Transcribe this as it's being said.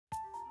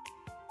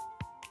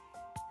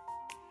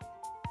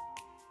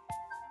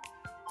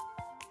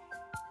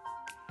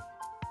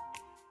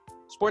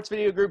Sports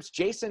Video Group's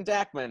Jason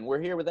Dachman. We're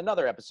here with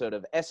another episode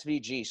of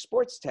SVG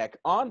SportsTech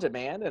On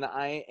Demand, and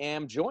I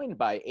am joined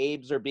by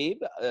Abe Zerbib,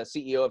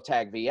 CEO of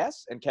TAG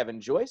V.S, and Kevin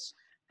Joyce,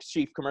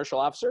 Chief Commercial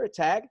Officer at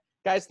TAG.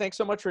 Guys, thanks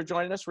so much for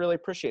joining us. Really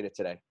appreciate it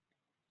today.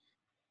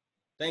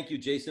 Thank you,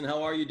 Jason.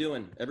 How are you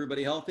doing?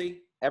 Everybody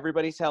healthy?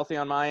 Everybody's healthy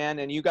on my end,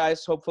 and you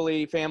guys,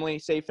 hopefully, family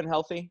safe and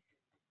healthy?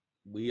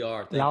 We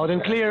are. Loud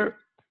and clear.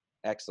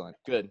 Excellent.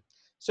 Good.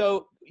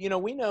 So,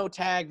 we know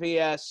TAG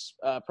V.S.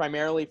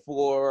 Primarily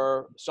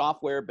for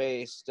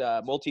software-based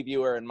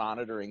multi-viewer and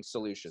monitoring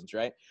solutions,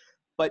 right?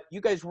 But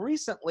you guys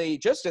recently,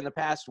 just in the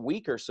past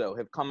week or so,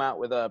 have come out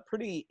with a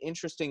pretty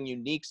interesting,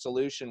 unique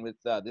solution with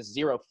this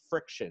Zer0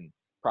 Friction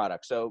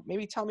product. So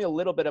maybe tell me a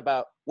little bit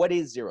about what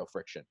is Zer0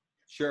 Friction?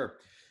 Sure.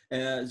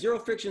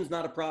 Zer0 Friction is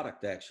not a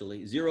product,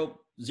 actually.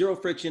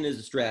 Zer0 Friction is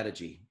a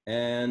strategy,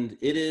 and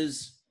it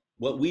is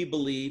what we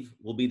believe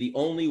will be the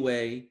only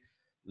way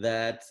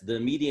that the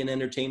media and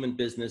entertainment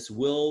business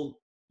will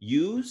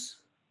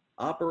use,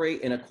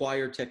 operate, and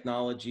acquire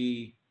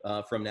technology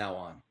from now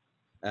on.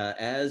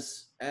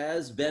 As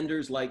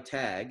vendors like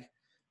TAG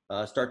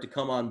start to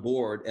come on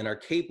board and are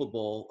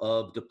capable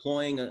of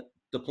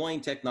deploying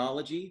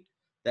technology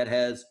that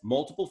has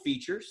multiple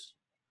features,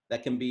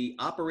 that can be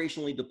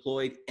operationally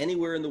deployed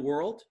anywhere in the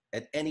world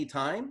at any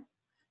time,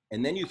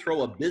 and then you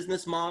throw a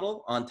business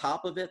model on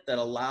top of it that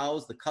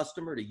allows the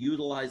customer to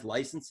utilize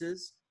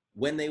licenses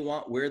when they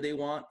want, where they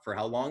want, for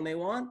how long they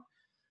want.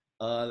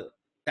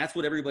 That's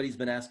what everybody's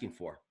been asking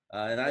for.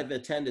 And I've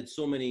attended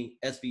so many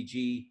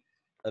SVG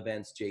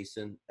events,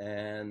 Jason,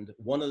 and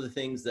one of the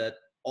things that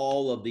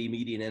all of the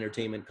media and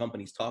entertainment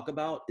companies talk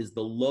about is the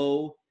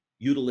low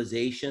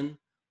utilization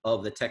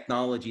of the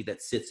technology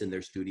that sits in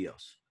their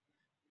studios.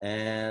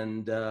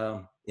 And,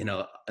 and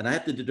I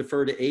have to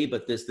defer to Abe,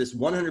 but this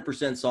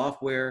 100%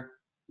 software,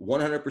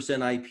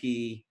 100%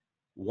 IP,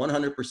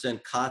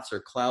 100% COTS or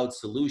cloud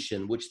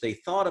solution, which they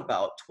thought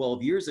about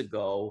 12 years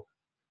ago,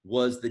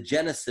 was the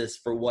genesis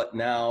for what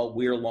now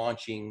we're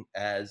launching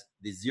as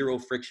the Zer0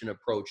 Friction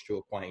approach to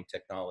acquiring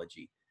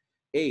technology.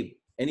 Abe,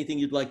 anything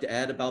you'd like to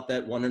add about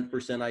that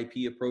 100%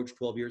 IP approach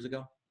 12 years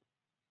ago?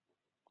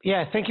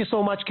 Yeah, thank you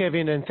so much,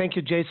 Kevin, and thank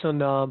you, Jason.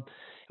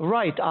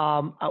 Right,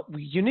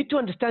 you need to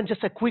understand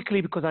just quickly,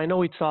 because I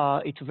know it's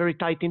a very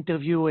tight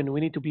interview and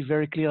we need to be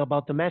very clear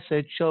about the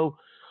message. So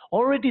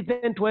already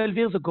then 12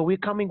 years ago, we're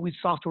coming with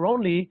software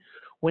only,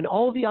 when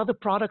all the other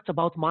products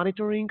about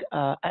monitoring,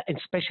 and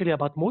especially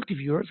about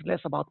multi-viewers, less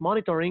about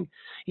monitoring,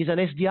 is an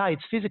SDI,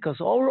 it's physical.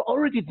 So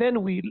already then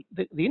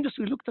the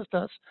industry looked at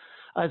us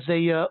as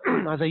a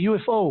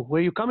UFO,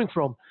 where you're coming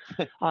from.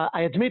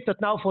 I admit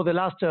that now for the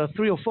last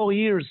 3 or 4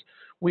 years,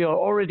 we are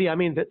already,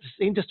 the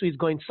industry is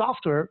going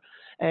softer,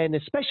 and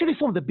especially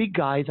from the big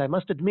guys, I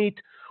must admit,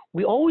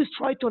 we always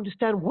try to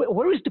understand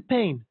where is the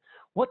pain?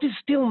 What is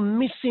still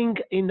missing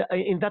in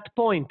that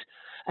point?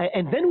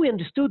 And then we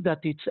understood that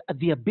it's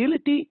the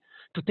ability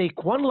to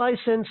take one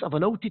license of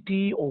an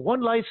OTT or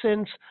one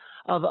license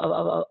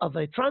of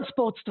a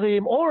transport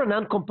stream or an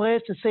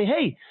uncompressed and say,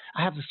 hey,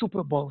 I have the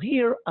Super Bowl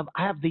here,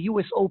 I have the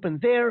US Open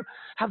there,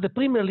 have the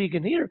Premier League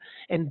in here,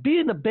 and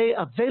being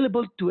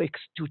available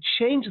to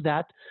change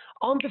that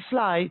on the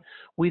fly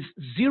with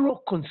zero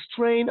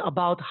constraint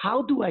about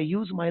how do I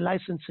use my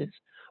licenses.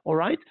 All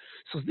right.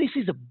 So this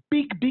is a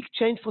big, big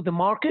change for the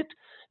market,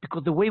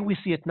 because the way we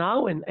see it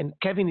now, and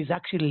Kevin is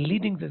actually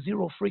leading the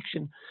Zer0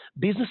 Friction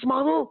business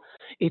model,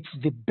 it's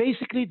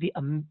basically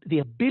the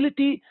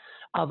ability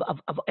of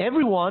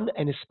everyone,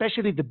 and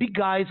especially the big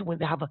guys, when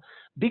they have a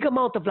big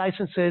amount of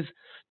licenses,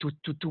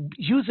 to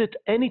use it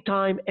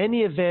anytime,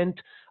 any event,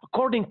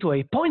 according to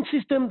a point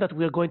system that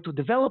we are going to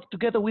develop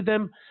together with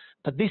them.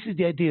 But this is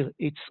the idea.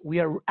 We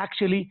are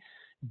actually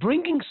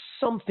bringing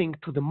something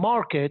to the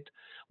market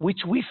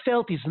which we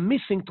felt is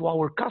missing to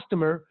our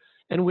customer,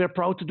 and we are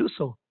proud to do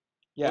so.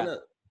 Yeah.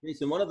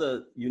 Jason, one of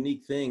the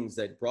unique things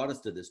that brought us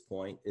to this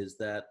point is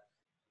that,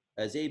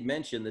 as Abe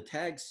mentioned, the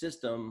TAG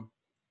system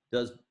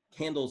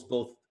handles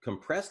both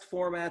compressed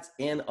formats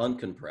and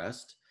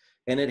uncompressed,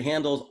 and it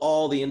handles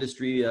all the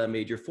industry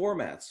major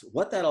formats.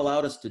 What that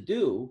allowed us to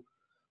do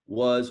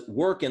was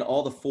work in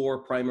all the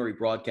 4 primary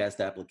broadcast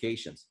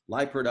applications: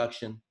 live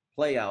production,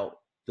 playout,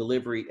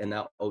 delivery, and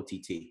now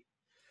OTT.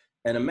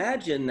 And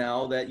imagine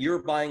now that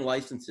you're buying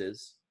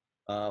licenses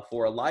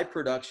for a live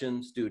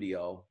production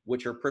studio,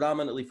 which are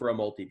predominantly for a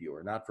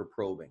multi-viewer, not for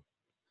probing.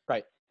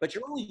 Right. But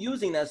you're only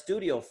using that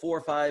studio 4,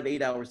 5,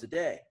 8 hours a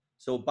day.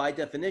 So by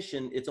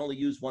definition, it's only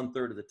used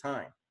 1/3 of the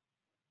time.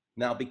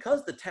 Now,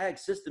 because the TAG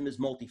system is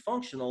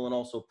multifunctional and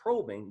also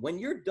probing, when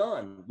you're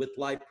done with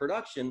live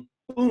production,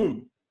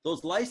 boom,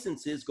 those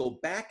licenses go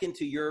back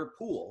into your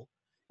pool.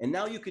 And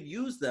now you could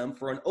use them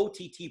for an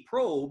OTT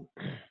probe.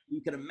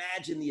 You can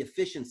imagine the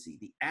efficiency,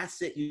 the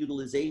asset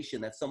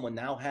utilization that someone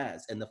now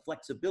has, and the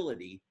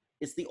flexibility.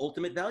 It's the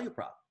ultimate value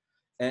prop.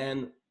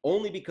 And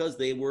only because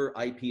they were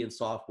IP and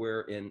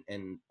software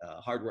and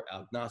hardware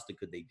agnostic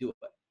could they do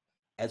it.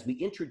 As we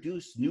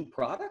introduce new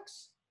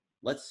products,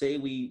 let's say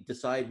we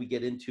decide we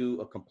get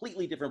into a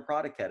completely different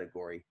product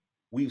category,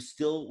 we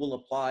still will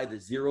apply the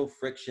Zer0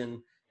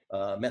 Friction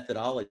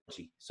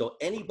methodology. So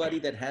anybody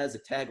that has a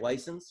TAG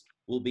license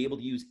will be able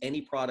to use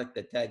any product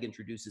that TAG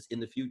introduces in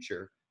the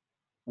future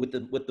with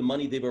the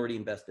money they've already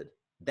invested.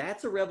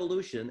 That's a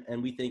revolution,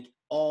 and we think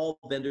all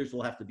vendors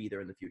will have to be there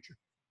in the future.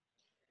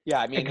 Yeah,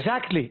 I mean,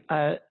 exactly.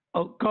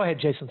 Go ahead,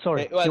 Jason.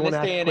 Sorry. well, in you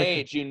this day and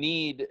age, you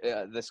need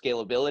the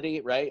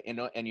scalability, right?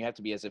 And you have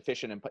to be as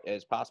efficient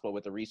as possible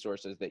with the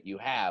resources that you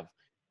have.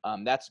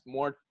 That's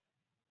more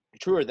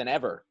truer than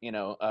ever,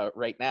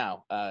 right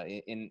now,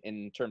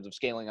 in terms of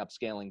scaling up,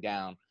 scaling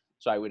down.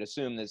 So I would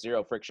assume the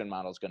zero friction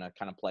model is going to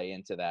kind of play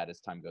into that as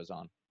time goes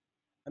on.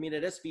 I mean,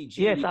 at SVG,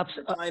 yes, we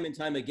hear time and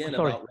time again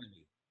about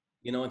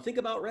Remy, and think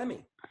about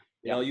Remy.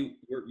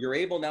 You're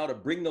able now to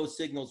bring those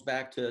signals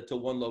back to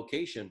one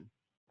location.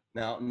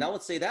 Now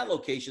let's say that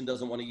location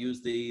doesn't want to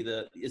use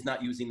is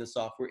not using the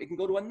software. It can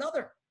go to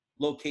another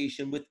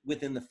location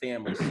within the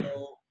family.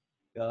 So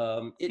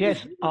it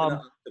is really going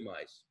to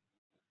optimize.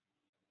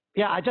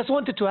 Yeah, I just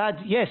wanted to add,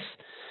 yes,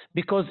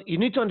 because you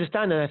need to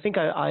understand, and I think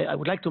I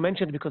would like to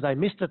mention it because I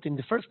missed it in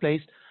the first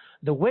place,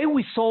 the way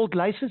we sold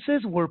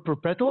licenses were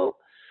perpetual,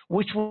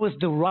 which was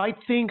the right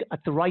thing at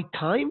the right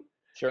time.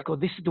 Sure. Because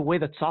this is the way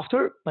that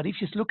software. But if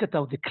you look at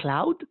the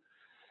cloud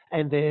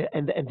and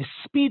the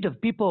speed of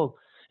people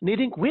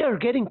needing, we are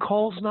getting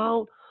calls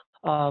now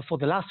for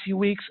the last few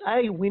weeks.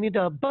 Hey, we need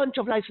a bunch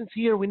of license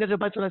here. We need a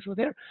bunch of license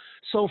there.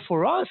 So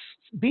for us,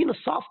 being a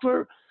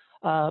software,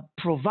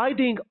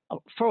 providing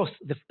first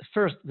the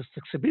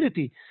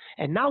flexibility,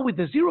 and now with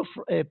the zero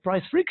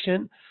price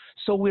friction,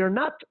 so we're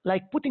not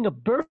like putting a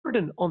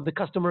burden on the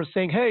customer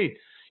saying, hey,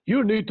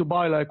 you need to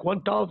buy like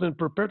 1,000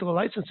 perpetual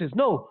licenses.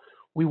 No,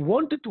 we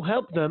wanted to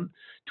help them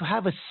to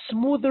have a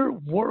smoother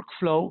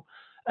workflow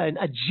and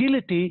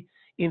agility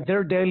in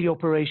their daily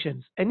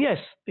operations. And yes,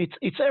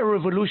 it's a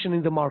revolution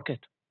in the market.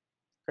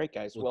 Great,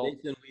 guys. Well,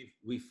 Jason,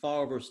 we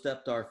far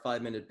overstepped our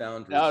 5-minute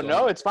boundary.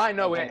 No, it's fine.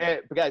 No,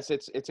 guys,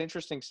 it's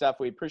interesting stuff.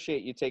 We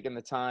appreciate you taking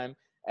the time.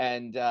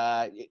 And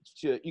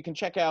you can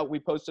check out, we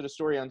posted a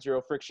story on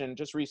Zero Friction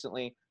just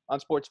recently on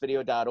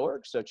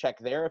sportsvideo.org. So check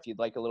there if you'd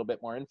like a little bit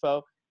more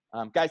info.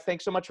 Guys,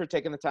 thanks so much for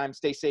taking the time.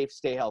 Stay safe,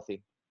 stay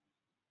healthy.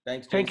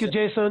 Thanks, Jason. Thank you,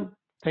 Jason.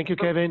 Thank you,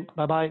 Kevin.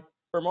 Bye-bye.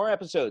 For more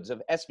episodes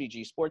of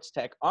SVG Sports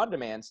Tech On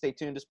Demand, stay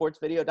tuned to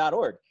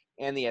sportsvideo.org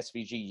and the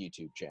SVG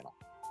YouTube channel.